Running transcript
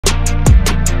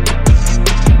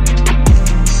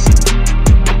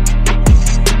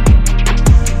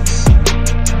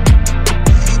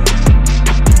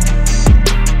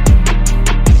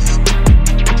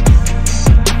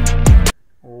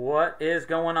What is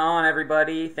going on,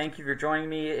 everybody? Thank you for joining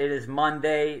me. It is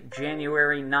Monday,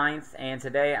 January 9th, and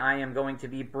today I am going to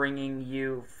be bringing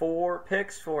you 4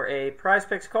 picks for a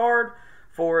Prizepicks card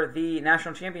for the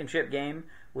National Championship game,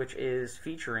 which is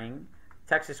featuring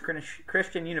Texas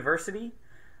Christian University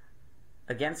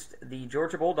against the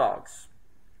Georgia Bulldogs.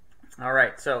 All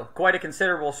right, so quite a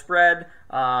considerable spread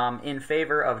in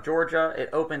favor of Georgia.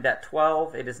 It opened at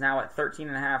 12. It is now at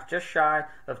 13.5, just shy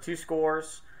of 2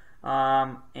 scores.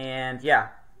 And yeah,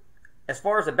 as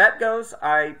far as the bet goes,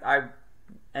 I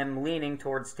am leaning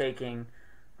towards taking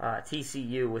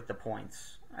TCU with the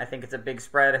points. I think it's a big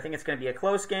spread. I think it's going to be a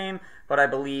close game, but I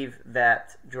believe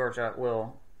that Georgia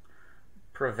will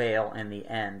prevail in the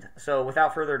end. So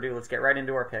without further ado, let's get right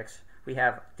into our picks. We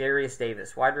have Darius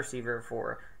Davis, wide receiver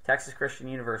for Texas Christian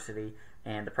University,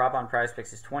 and the prop on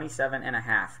Prizepicks is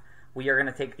 27.5. We are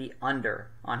going to take the under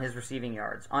on his receiving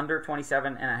yards, under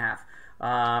 27.5.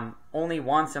 Only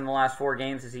once in the last 4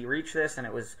 games has he reached this, and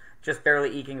it was just barely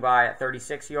eking by at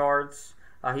 36 yards.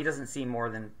 He doesn't see more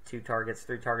than 3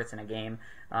 targets in a game,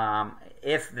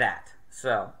 if that.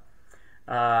 So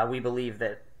we believe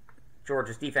that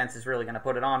Georgia's defense is really going to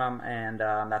put it on him, and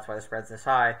that's why the spread's this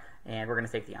high, and we're going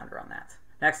to take the under on that.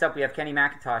 Next up, we have Kenny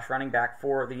McIntosh, running back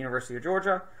for the University of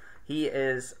Georgia. He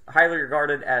is highly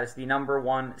regarded as the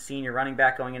 #1 senior running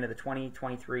back going into the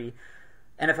 2023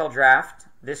 NFL Draft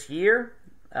this year.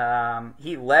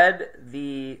 He led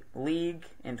the league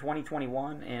in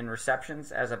 2021 in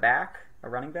receptions as a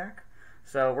running back.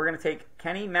 So we're going to take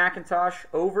Kenny McIntosh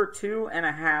over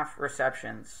 2.5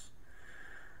 receptions.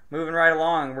 Moving right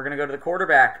along, we're going to go to the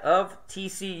quarterback of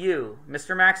TCU,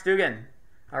 Mr. Max Duggan.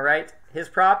 All right, his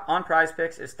prop on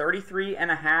Prizepicks is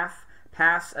 33.5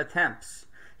 pass attempts.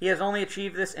 He has only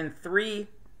achieved this in 3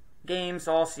 games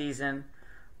all season.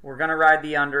 We're going to ride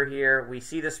the under here. We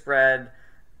see the spread.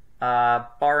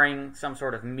 Barring some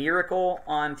sort of miracle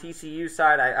on TCU's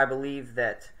side, I believe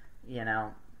that,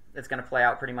 it's going to play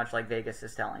out pretty much like Vegas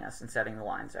is telling us and setting the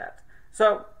lines at.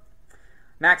 So,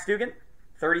 Max Duggan,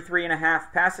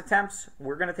 33.5 pass attempts.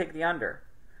 We're going to take the under.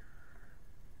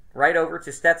 Right over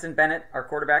to Stetson Bennett, our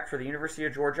quarterback for the University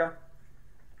of Georgia.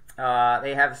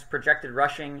 They have his projected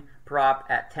rushing prop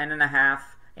at 10.5,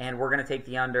 and we're going to take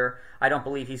the under. I don't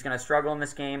believe he's going to struggle in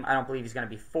this game. I don't believe he's going to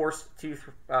be forced to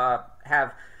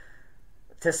have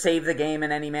to save the game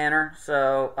in any manner.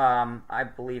 So I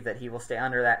believe that he will stay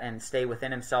under that and stay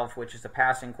within himself, which is a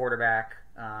passing quarterback,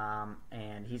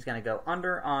 and he's going to go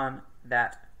under on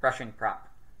that rushing prop.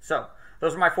 So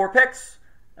those are my 4 picks.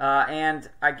 And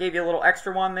I gave you a little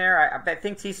extra one there. I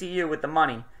think TCU with the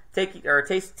money,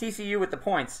 TCU with the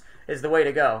points is the way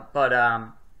to go. But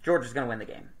Georgia's going to win the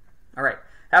game. All right,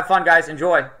 have fun, guys.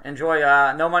 Enjoy.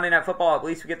 No Monday Night Football. At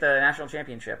least we get the national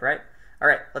championship, right? All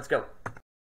right, let's go.